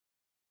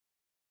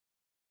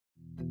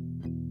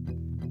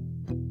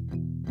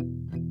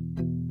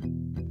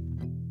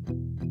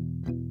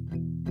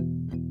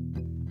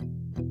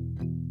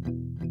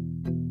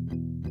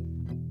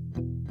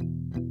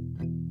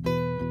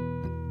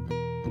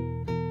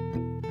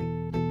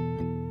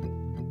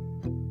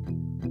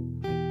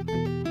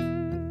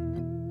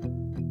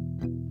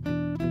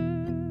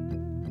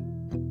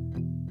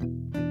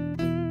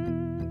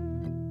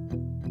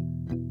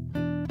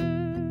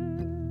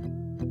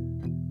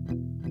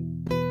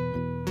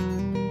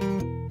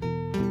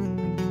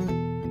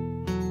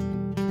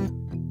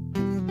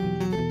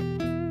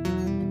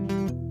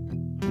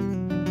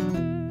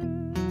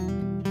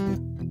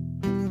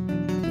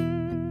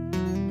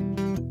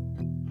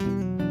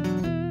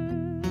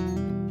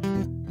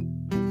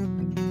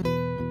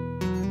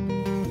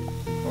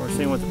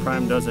seeing what the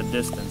prime does at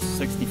distance,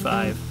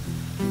 65.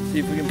 See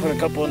if we can put a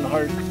couple in the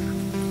heart.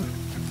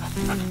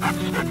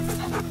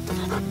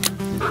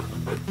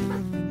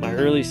 My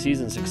early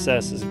season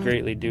success is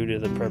greatly due to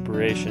the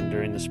preparation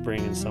during the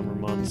spring and summer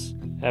months.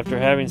 After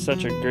having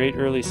such a great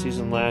early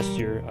season last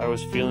year, I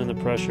was feeling the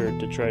pressure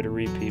to try to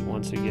repeat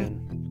once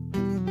again.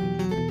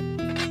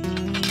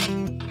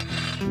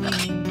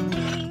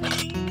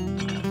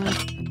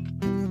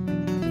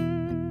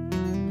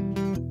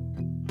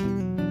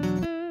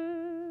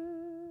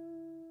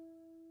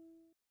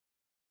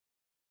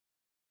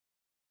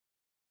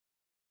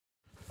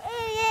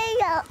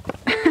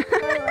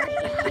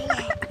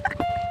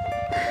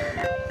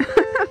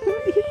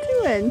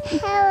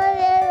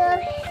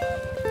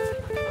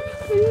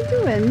 What are you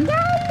doing? Do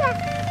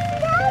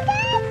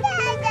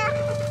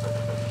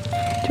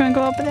you want to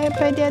go up there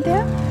by Dada?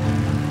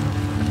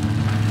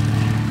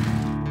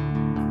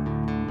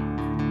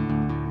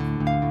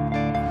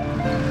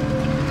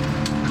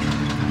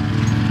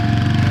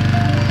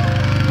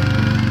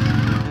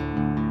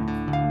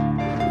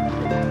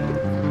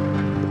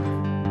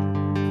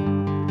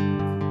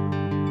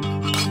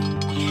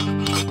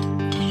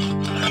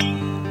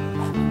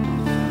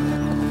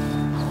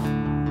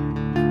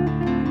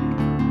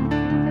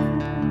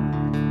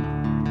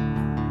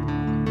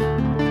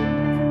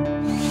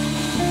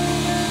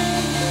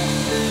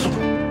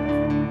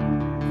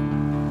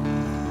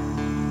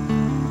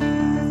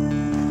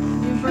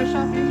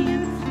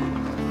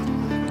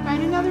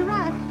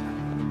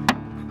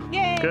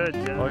 Good.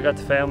 Well, we got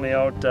the family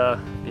out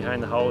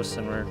behind the house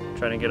and we're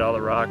trying to get all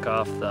the rock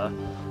off the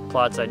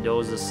plots I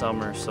dozed this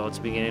summer. So it's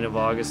beginning of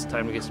August,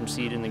 time to get some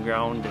seed in the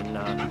ground and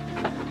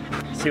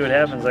see what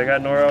happens. I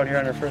got Nora out here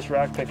on her first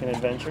rock picking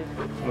adventure.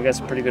 We got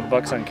some pretty good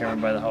bucks on camera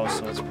by the house,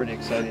 so it's pretty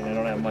exciting. I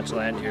don't have much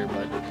land here,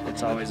 but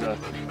it's always a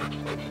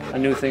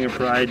new thing of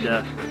pride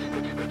to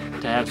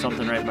have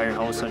something right by your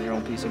house on your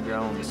own piece of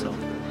ground. So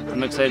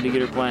I'm excited to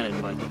get her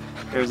planted, but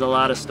there's a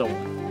lot of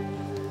stone.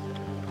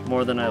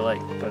 More than I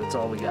like, but it's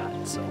all we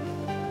got, so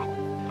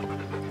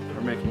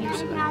we're making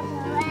use of it.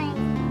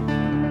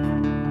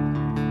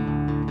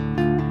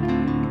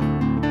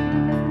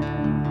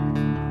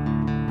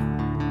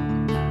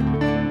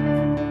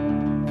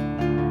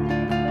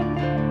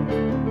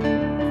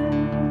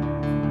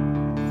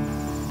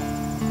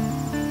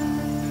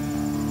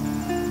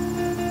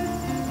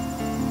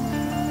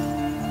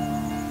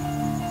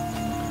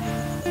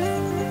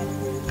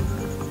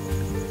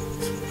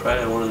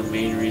 Probably one of the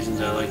main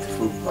reasons I like the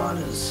food plot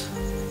is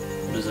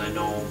because I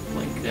know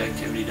like the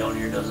activity down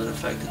here doesn't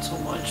affect it so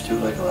much too.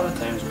 Like a lot of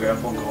times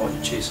grandpa will go out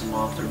and chase them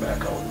off, they're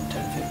back out in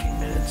 10-15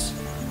 minutes.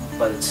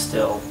 But it's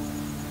still,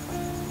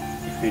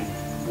 you could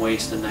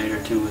waste a night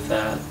or two with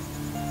that.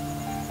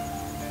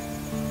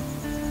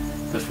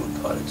 The food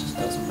plot, it just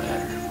doesn't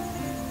matter.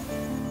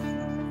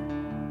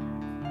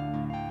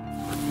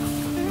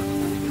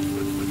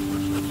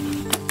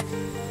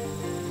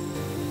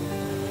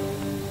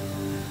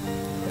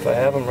 If I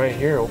have them right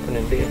here open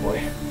in day,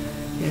 boy,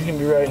 he's gonna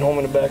be riding home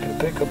in the back of the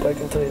pickup, I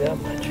can tell you that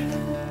much.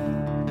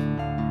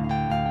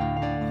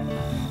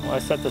 Well, I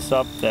set this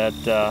up that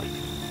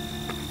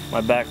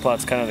my back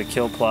plot's kind of the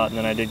kill plot, and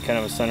then I did kind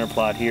of a center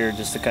plot here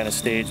just to kind of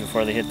stage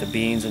before they hit the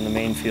beans and the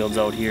main fields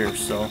out here.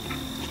 So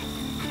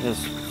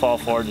this fall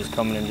forage is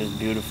coming in just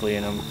beautifully,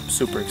 and I'm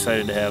super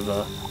excited to have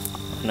a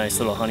nice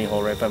little honey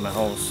hole right by my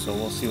house. So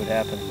we'll see what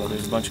happens. But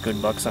there's a bunch of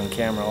good bucks on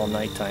camera all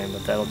nighttime,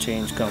 but that'll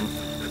change come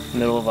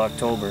middle of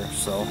October,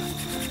 so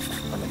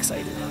I'm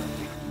excited.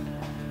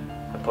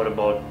 I put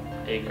about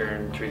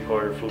 1 3/4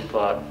 acre food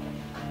plot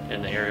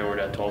in the area where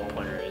that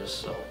 12-pointer is,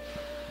 so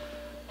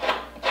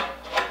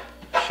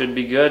should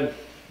be good.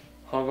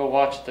 I'll go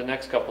watch it the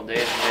next couple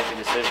days and make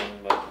a decision,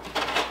 but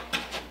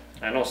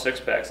I know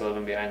Six-Pack's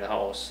living behind the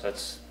house.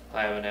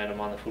 I haven't had him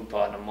on the food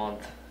plot in a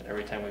month, and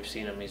every time we've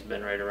seen him, he's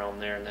been right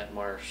around there in that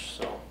marsh,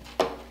 so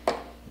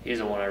he's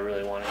the one I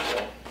really want to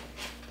kill.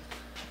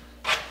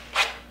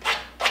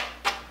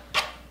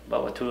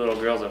 But with 2 little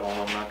girls at home,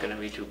 I'm not going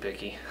to be too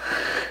picky.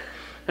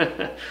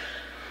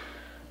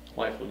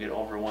 Wife will get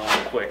overwhelmed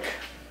quick.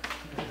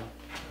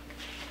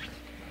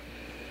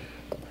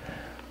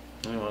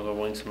 You want to go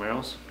wing some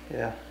arrows?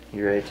 Yeah.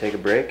 You ready to take a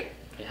break?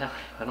 Yeah,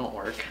 I don't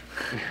work.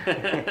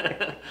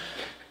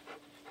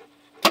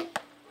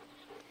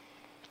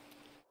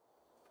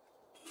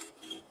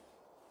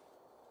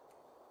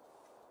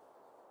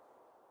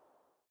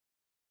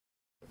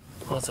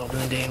 Well, it's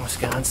opening day in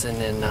Wisconsin,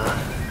 and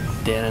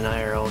Dan and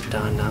I are out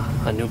on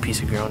a new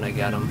piece of ground I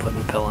got. I'm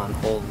putting Pill on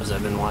hold because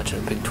I've been watching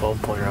a big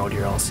 12-pointer out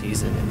here all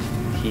season, and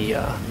he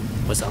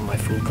was on my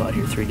food plot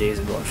here 3 days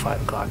ago at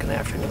 5 o'clock in the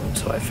afternoon.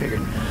 So I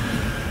figured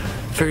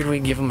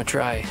we'd give him a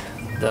try.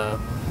 The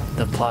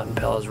plot and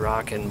Pill is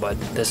rocking, but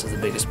this is the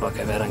biggest buck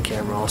I've had on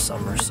camera all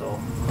summer, so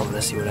I'm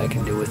gonna see what I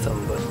can do with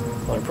him. But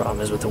one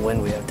problem is with the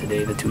wind we have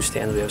today, the 2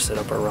 stands we have set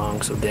up are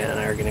wrong. So Dan and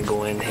I are gonna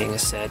go in, hang a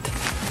set,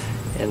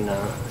 and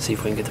see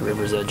if we can get the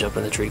river's edge up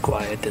in the tree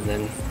quiet, and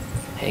then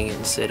hang it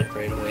and sit it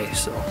right away.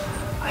 So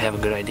I have a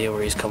good idea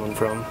where he's coming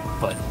from,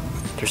 but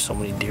there's so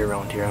many deer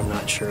around here, I'm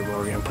not sure, but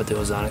we're gonna put the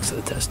ozonics to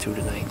the test too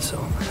tonight, so.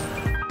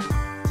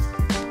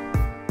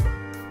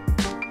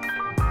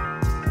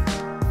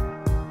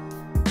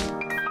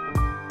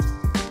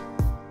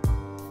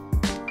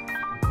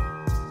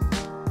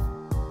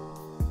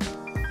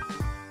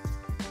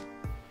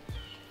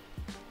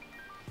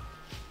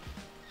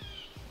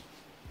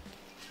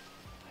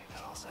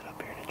 Set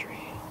up here in a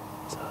tree.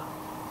 It's a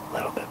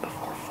little bit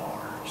before 4,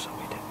 so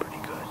we did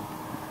pretty good.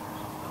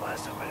 The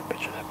last time I had a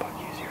picture of that buck,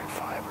 he was here at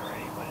 5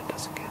 already, but it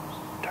doesn't get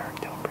dark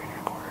till pretty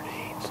near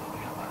 7:45, so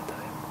we got a lot of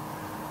time.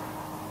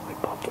 We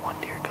bumped one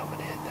deer coming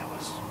in that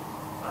was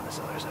on this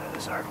other side of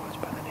this hardwoods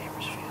by the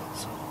neighbor's field,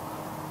 so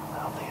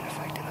I don't think it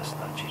affected us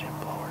much. She didn't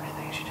blow or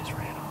anything, she just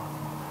ran off.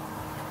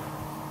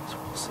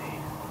 So we'll see.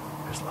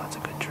 There's lots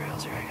of good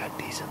trails here. I got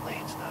decent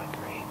lanes, not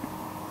great.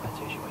 That's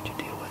usually what you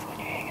deal with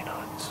when you're hanging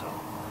on, so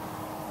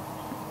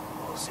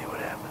we'll see what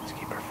happens.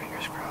 Keep our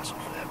fingers crossed.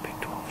 Hopefully that Big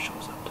 12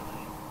 shows up tonight.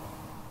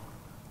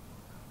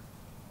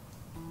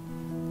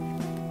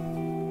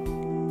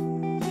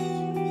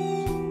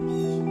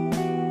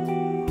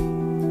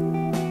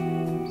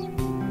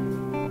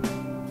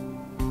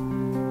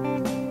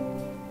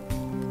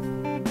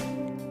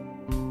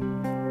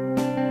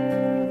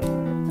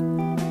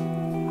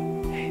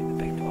 Hey, the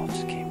Big 12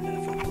 just came into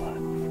the food plot.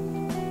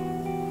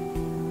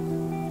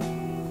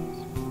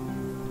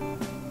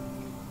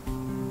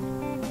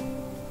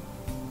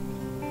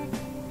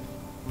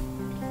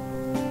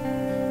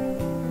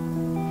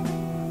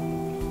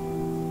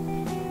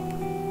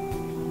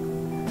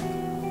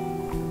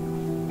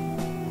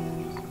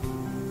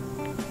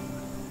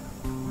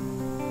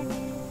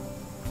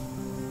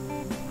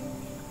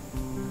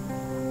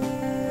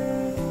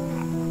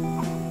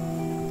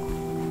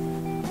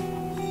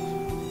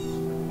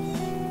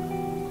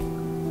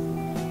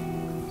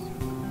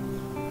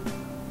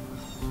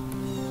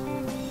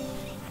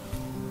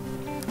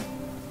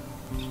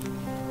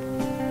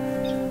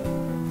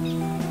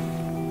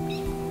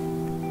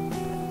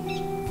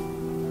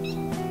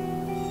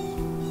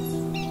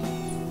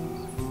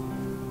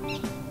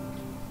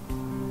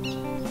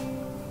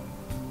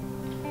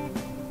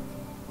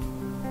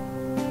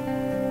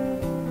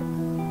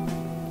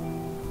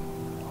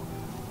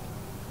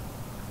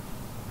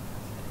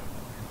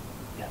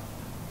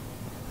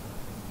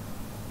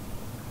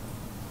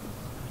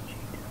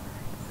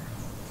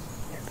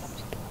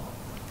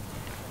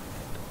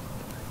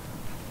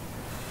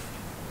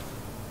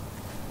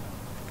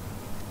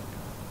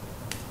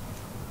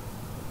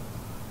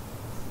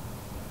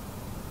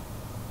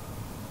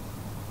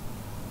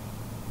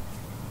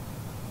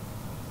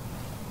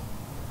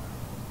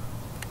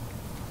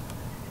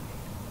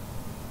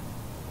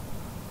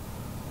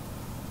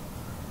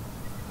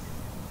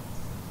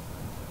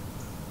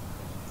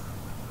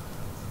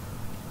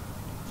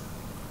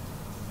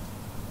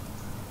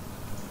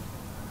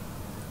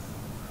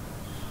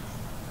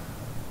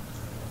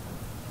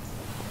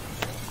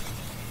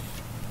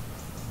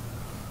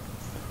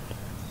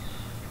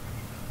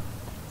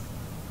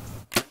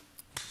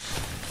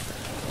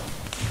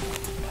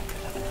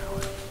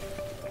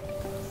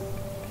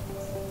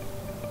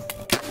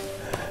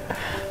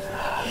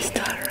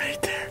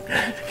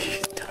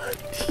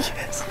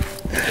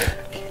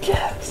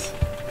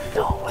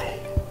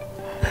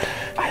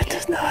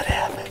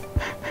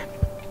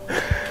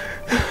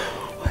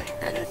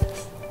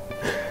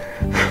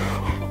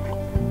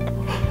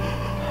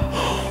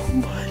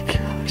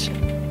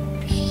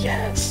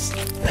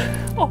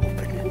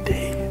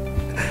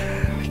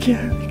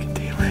 can't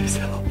contain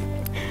myself.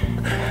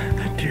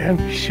 That deer had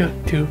me shook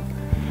too.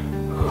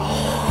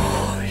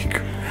 Holy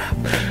crap.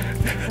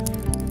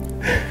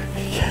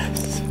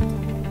 Yes.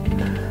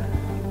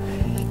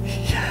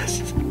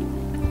 Yes.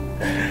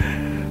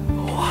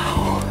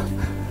 Wow.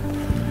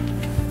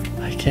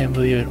 I can't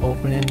believe it.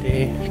 Opening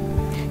day.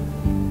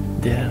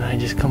 Dad and I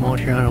just come out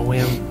here on a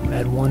whim. I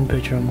had one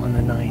picture of him on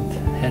the 9th.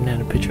 Hadn't had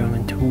a picture of him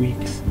in 2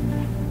 weeks.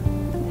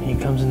 And he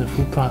comes in the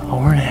food plot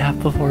hour and a half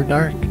before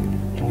dark.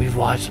 And we've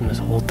watched him this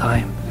whole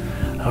time.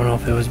 I don't know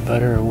if it was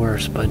better or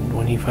worse, but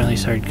when he finally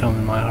started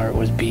coming, my heart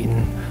was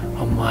beating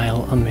a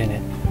mile a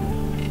minute.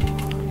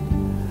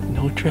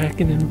 No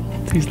tracking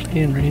involved. He's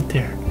laying right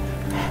there.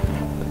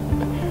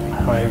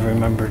 I don't ever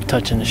remember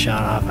touching the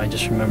shot off. I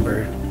just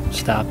remember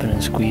stopping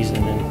and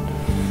squeezing and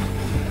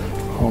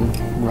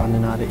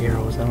running out of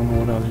arrows. I don't know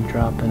what I was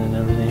dropping and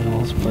everything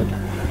else, but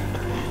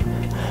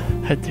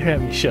that deer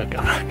had me shook.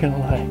 I'm not gonna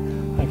lie.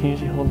 I can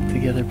usually hold it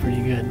together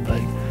pretty good,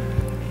 but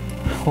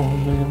oh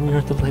man, we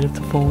have to light up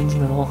the phones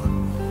now.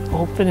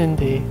 Opening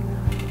day.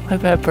 My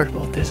bad part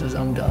about this is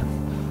I'm done,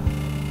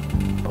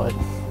 but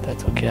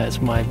that's okay.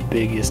 That's my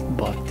biggest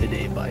buck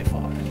today by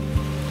far.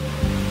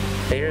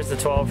 Hey, here's the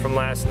 12 from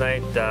last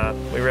night.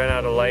 We ran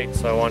out of light,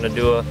 so I wanted to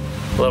do a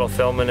little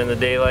filming in the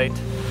daylight.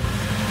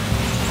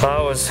 It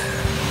was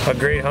a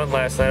great hunt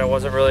last night. I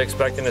wasn't really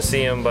expecting to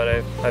see him, but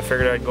I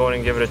figured I'd go in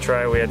and give it a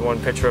try. We had one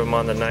picture of him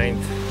on the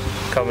 9th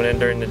coming in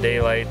during the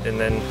daylight, and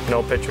then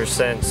no pictures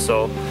since.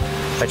 So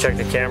I checked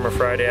the camera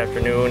Friday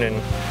afternoon and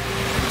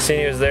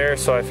seen he was there,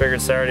 so I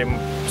figured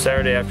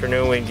Saturday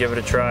afternoon we'd give it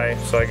a try.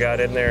 So I got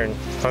in there and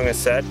hung a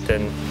set,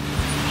 and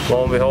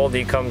lo and behold,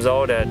 he comes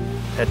out at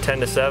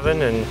 10 to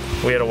 7, and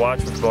we had to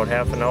watch for about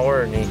half an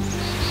hour, and he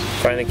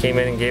finally came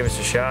in and gave us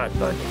a shot.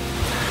 But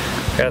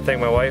I gotta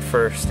thank my wife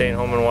for staying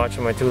home and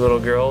watching my 2 little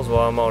girls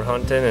while I'm out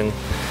hunting, and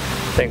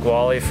thank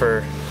Wally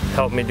for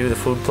helping me do the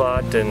food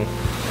plot and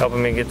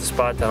helping me get the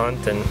spot to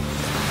hunt, and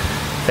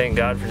thank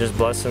God for just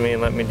blessing me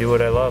and letting me do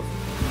what I love.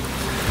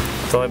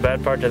 The only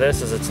bad part to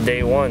this is it's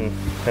day 1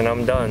 and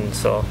I'm done,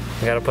 so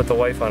I gotta put the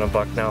wife on a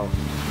buck now.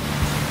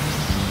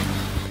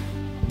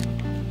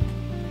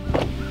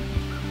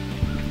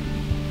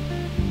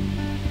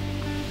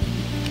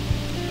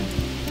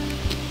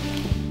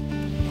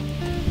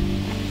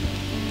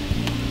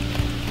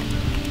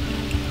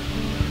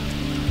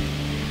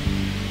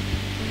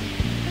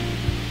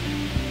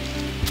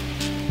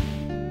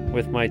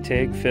 With my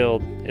tag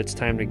filled, it's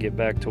time to get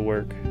back to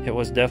work. It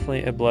was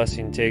definitely a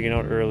blessing tagging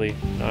out early.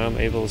 Now I'm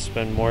able to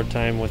spend more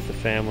time with the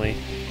family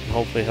and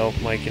hopefully help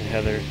Mike and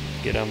Heather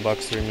get on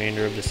bucks the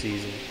remainder of the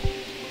season.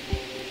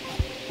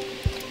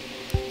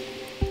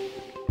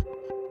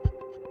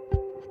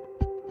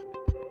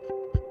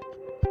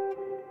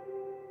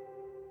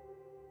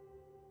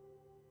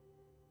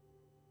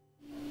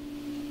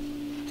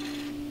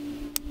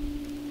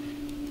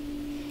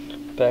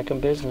 Back in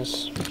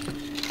business.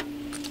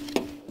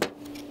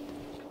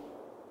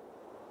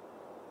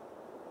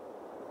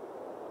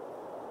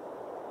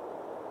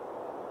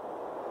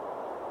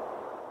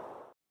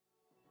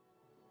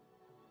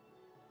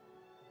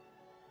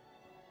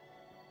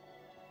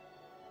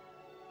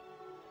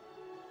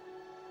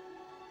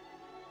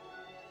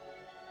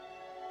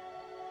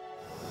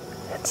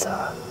 It's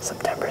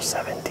September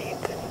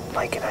 17th, and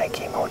Mike and I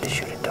came out to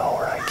shoot a doe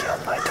where I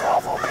killed my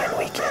 12 opening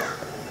weekend.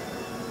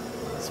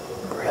 It's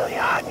really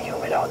hot and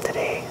humid out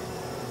today,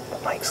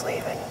 but Mike's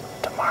leaving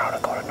tomorrow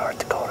to go to North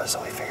Dakota,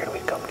 so we figured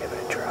we'd come give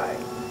it a try.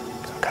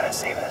 So I'm kind of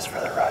saving this for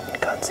the rut and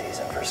gun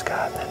season for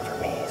Scott and then for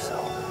me, so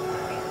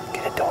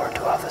get a doe or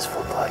 2 off this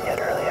food plot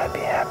yet early, I'd be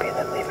happy, and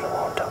then leave it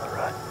alone till the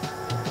rut.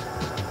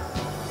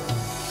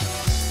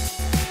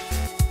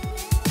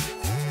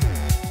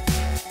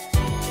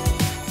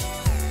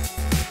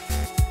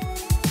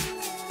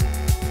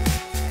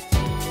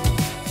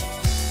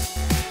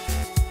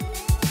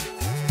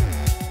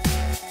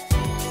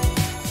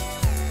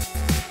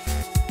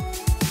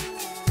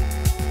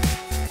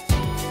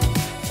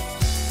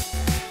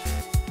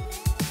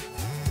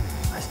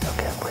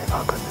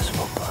 How good this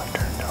food plot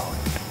turned out.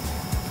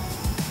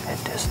 It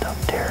dissed up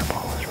terrible,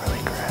 it was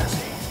really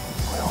grassy.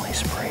 We only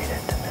sprayed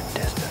it and then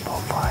dissed it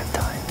about 5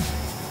 times.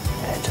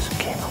 And it just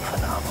came up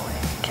phenomenally.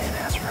 Can't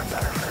ask for a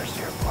better first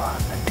year plot.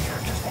 The deer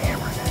just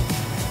hammered it.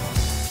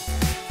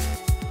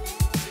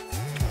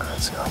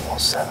 It's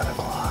almost 7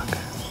 o'clock.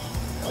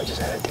 We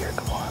just had a deer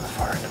come out of the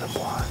far end of the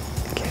plot.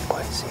 You can't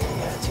quite see it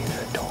yet, it's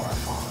either a doe or a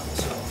fawn,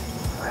 so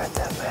we're at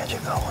that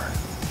magic hour.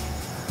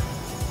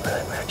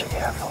 Really magic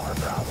half hour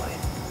probably.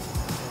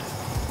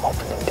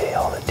 Opening day,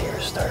 all the deer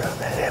started on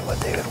that end, but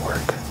they could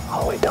work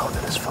all the way down to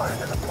this far end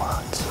of the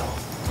plot, so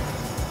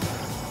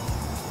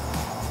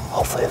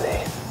hopefully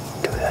they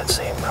do that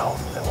same route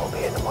and we'll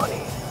be in the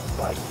money.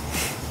 But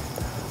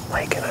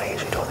Mike and I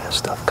usually don't have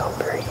stuff come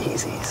very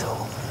easy, so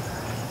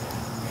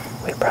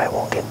we probably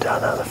won't get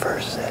done on the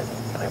first sit.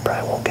 We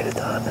probably won't get it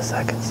done on the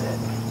second sit.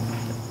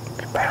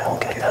 We probably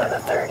won't get it done on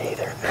the third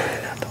either.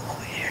 Not the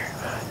whole year.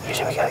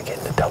 Usually we gotta get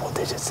into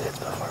double-digit sits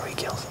before we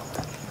kill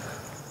something.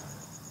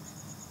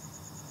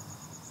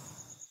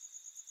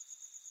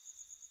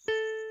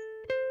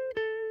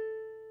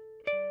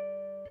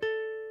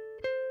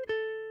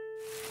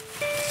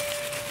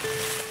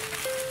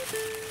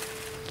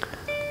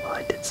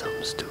 I did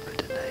something stupid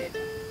tonight.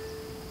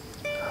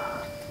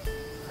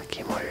 I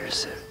came out here to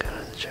sit kind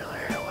of in the general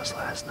area I was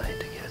last night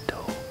to get a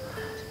doe.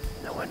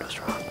 And the wind was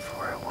wrong for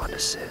where I wanted to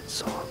sit,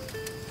 so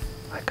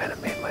I kind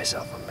of made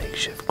myself a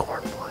makeshift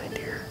corn blind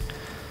here.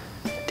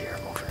 The deer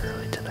are moving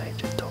early tonight.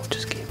 The doe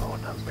just came out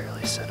and I'm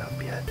barely set up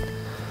yet.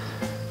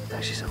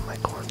 Actually, some of my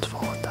corn's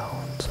falling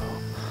down, so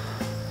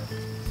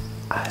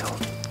I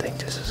don't think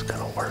this is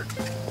gonna work,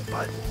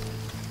 but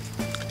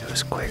it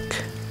was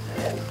quick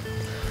and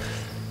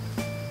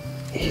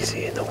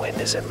easy, and the wind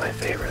is in my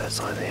favor. That's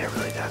the only thing I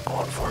really got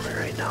going for me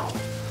right now.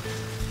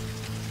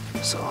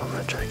 So I'm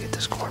gonna try to get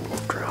this corn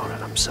moved around,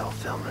 and I'm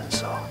self-filming,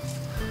 so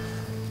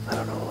I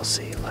don't know, we'll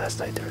see. Last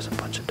night there was a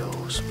bunch of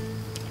does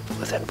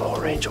within bow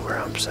range of where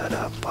I'm set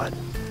up, but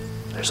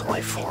there's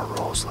only 4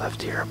 rows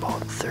left here,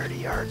 about 30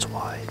 yards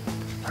wide,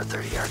 or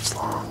 30 yards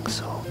long,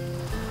 so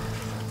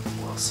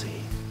we'll see.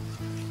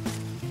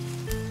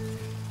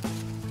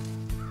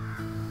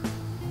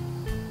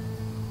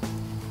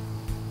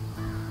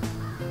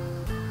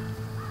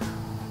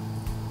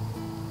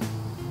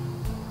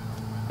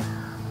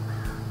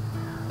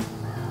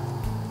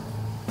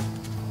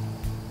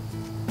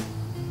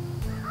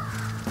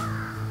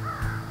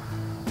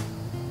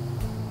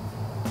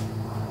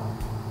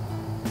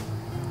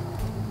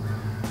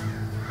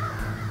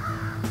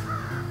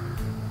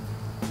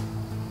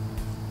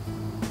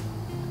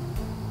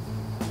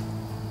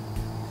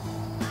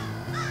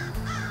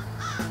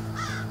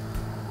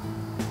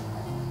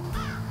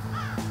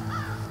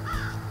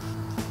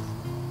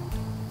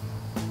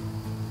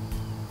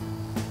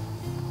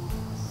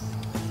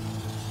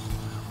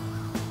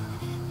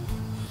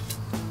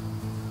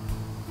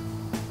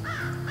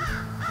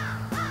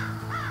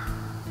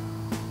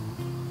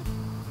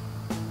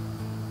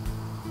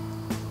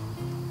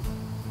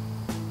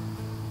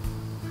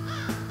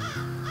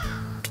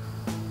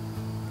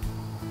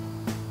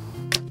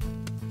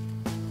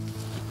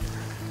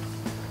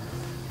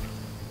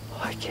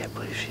 can't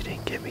believe she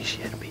didn't get me.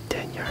 She had to be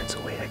 10 yards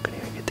away. I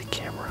couldn't even get the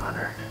camera on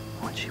her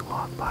when she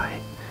walked by.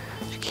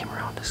 She came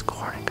around this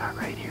corner and got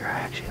right here.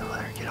 I actually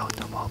let her get out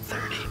to about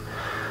 30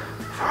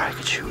 before I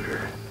could shoot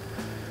her.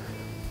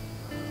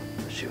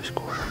 She was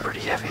scoring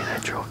pretty heavy and I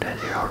drove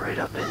that arrow right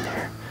up in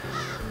there.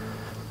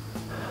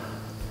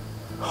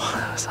 Oh,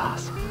 that was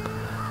awesome.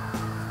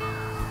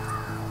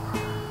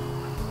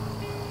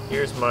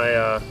 Here's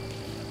my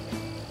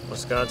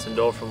Wisconsin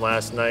doe from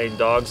last night.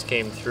 Dogs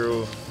came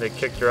through. They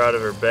kicked her out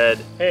of her bed.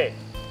 Hey,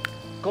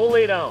 go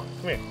lay down.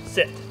 Come here.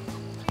 Sit.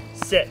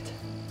 Sit.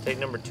 Take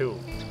number 2.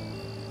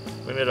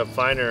 We ended up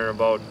finding her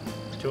about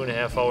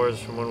 2.5 hours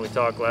from when we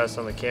talked last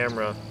on the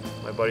camera.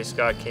 My buddy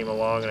Scott came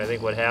along, and I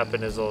think what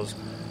happened is those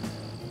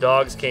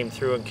dogs came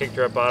through and kicked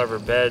her up out of her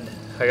bed.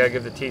 I gotta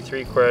give the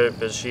T3 credit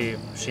because she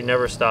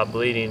never stopped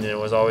bleeding, and it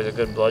was always a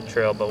good blood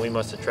trail, but we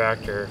must have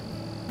tracked her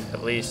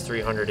at least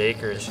 300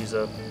 acres. She's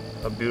a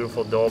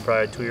beautiful doe,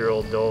 probably a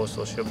 2-year-old doe,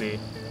 so she'll be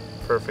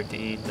perfect to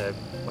eat.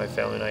 My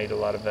family and I eat a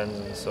lot of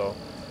venison, so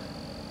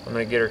I'm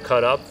gonna get her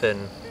cut up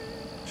and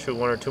shoot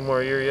 1 or 2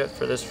 more a year yet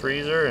for this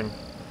freezer, and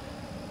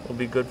we'll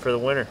be good for the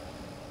winter.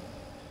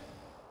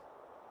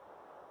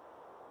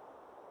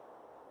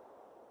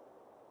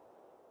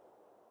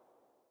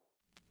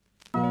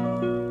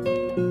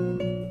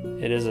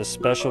 It is a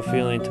special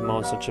feeling to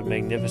mount such a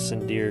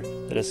magnificent deer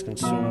that has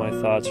consumed my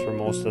thoughts for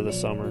most of the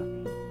summer.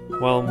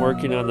 While I'm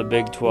working on the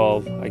Big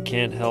 12, I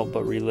can't help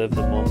but relive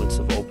the moments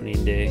of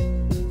opening day.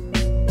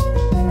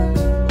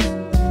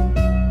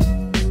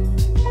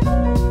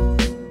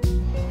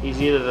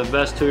 He's either the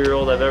best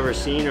 2-year-old I've ever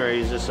seen, or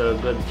he's just a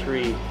good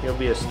 3. He'll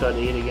be a stud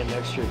 8 again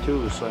next year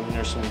too, so I mean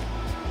there's some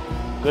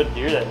good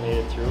deer that made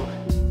it through.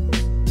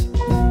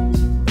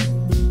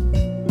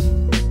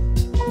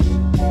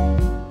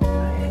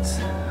 It's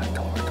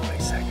October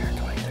 22nd or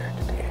 23rd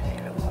today, I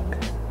need to look.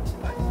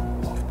 But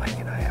both Mike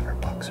and I have our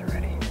bucks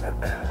already.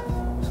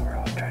 So we're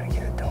out trying to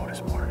get a doe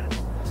this morning.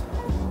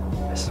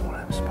 This is one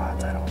of them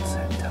spots I don't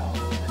sit till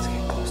it's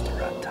getting close to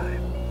rut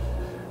time.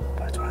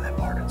 But it's one of them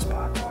morning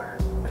spots where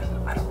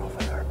I don't know if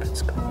I've ever been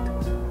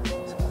skunked.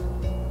 So,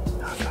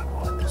 knock on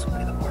wood, this will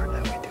be the morning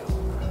that we do.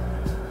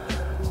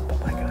 But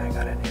Mike and I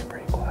got in here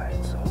pretty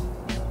quiet, so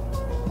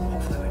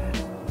hopefully we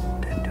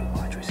didn't do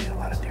much. We see a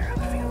lot of deer in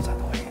the fields on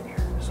the way in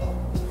here, so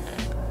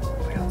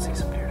if we don't see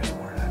some deer this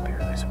morning, I'd be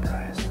really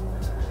surprised.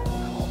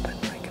 I'm hoping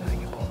Mike and I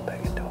can both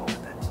bag a doe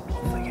and then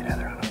hopefully get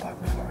Heather on a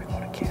buck before we go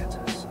to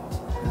Kansas. So,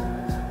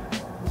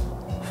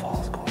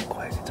 fall's going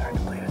quick. It's hard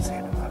to believe it's the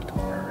end of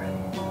October already.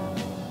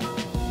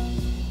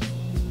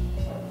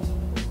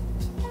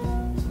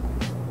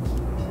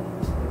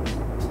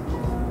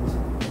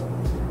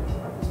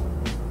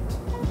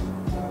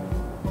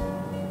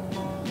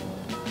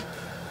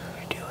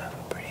 We do have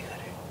a pretty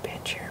good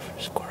pinch here from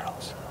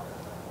squirrels.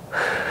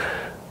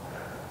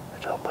 I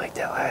told Mike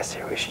that last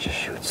year we should just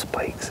shoot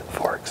spikes and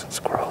forks and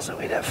squirrels and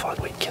we'd have fun.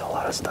 We'd kill a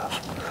lot of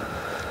stuff.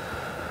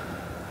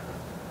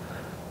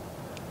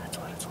 That's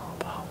what it's all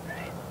about,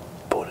 right?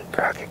 Boone and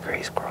Crockett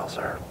gray squirrels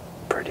are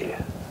pretty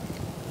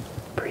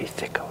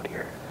thick out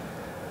here.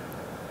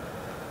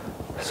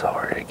 So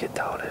we're gonna get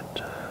down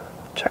and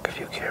check a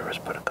few cameras,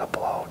 put a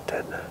couple out,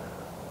 and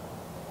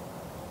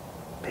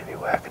maybe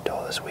whack a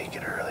doe this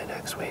weekend or early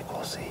next week.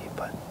 We'll see,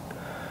 but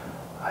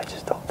I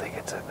just don't think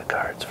it's in the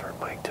cards for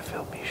Mike to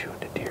film me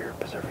shooting a deer,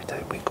 because every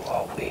time we go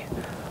out, we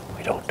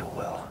don't do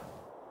well.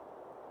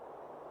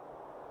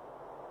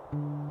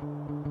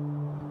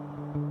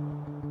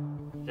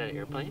 Is that an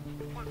airplane?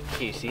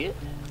 Can you see it?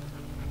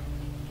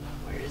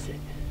 Where is it?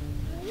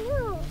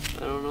 I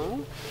don't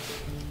know.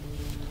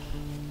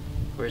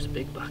 Where's the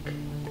big buck?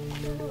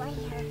 Right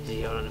here. Is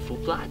he out on the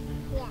food plot?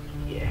 Yeah.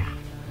 Yeah.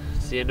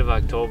 It's the end of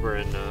October,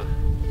 and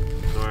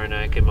Nora and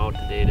I came out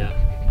today to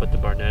put the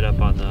barnet up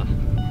on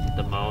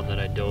the mound that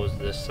I dozed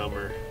this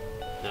summer.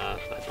 I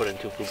put in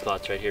 2 food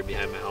plots right here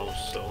behind my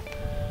house, so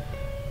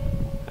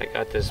I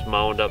got this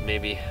mound up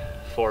maybe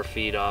 4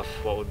 feet off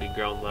what would be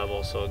ground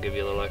level, so it'll give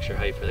you a little extra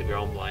height for the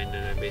ground blind,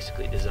 and I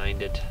basically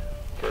designed it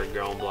for a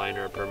ground blind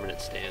or a permanent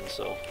stand.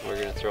 So we're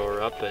gonna throw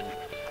her up, and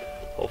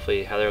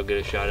hopefully Heather will get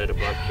a shot at a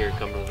buck here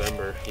come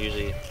November.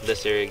 Usually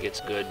this area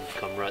gets good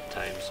come rut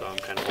time, so I'm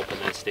kind of hoping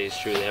that stays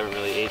true. They haven't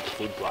really ate the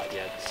food plot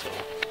yet, so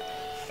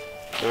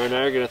Nora and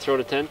I are gonna throw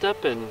the tent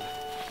up and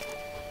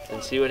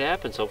see what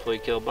happens. Hopefully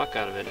kill a buck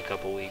out of it in a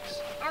couple weeks.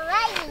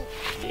 Alrighty.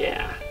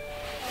 Yeah.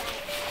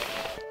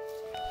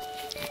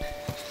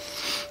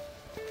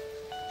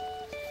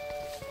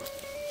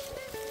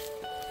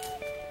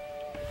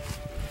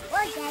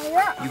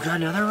 Look. You got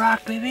another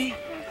rock, baby?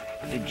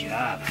 Good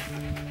job.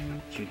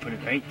 Should we put it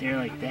right there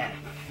like that?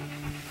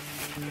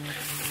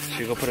 Should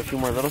we go put a few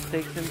more little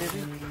stakes in,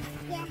 baby?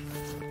 Yeah.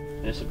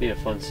 This would be a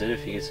fun sit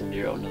if you get some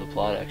deer out into the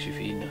plot actually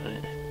feeding on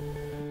it.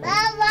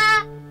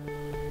 Baba.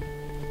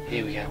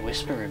 Hey, we got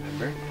whisper,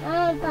 remember?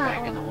 Baba.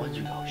 Back in the woods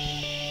we go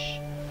shh.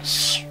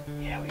 Shh.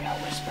 Yeah, we got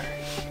whisper.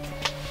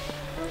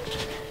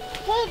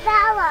 Hey,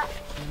 Baba.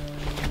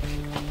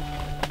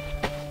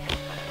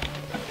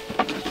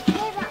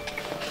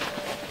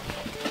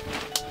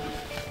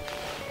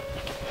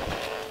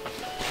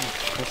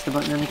 the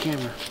button on the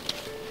camera.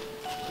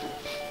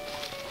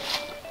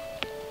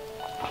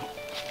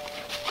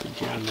 Good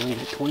job, man. We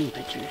got 20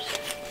 pictures.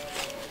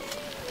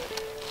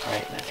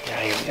 Alright, let's get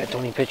out of here. We got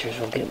 20 pictures.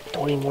 We'll get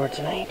 20 more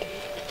tonight.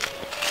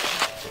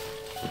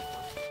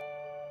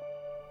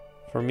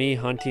 For me,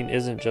 hunting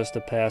isn't just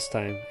a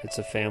pastime, it's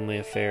a family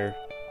affair.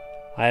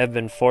 I have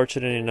been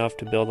fortunate enough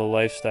to build a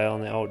lifestyle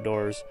in the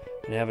outdoors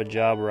and have a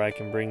job where I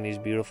can bring these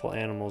beautiful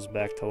animals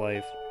back to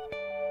life.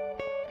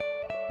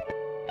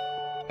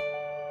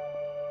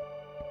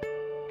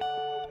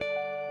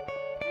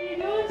 How you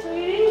doing,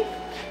 sweetie?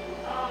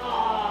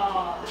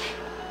 Aww.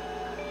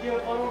 You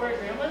have fun over at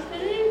Grandma's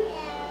today?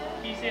 Yeah.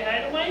 Can you say hi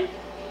to Mike?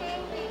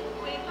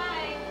 Wave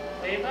bye.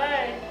 Wave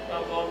bye.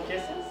 Wanna blow him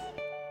kisses?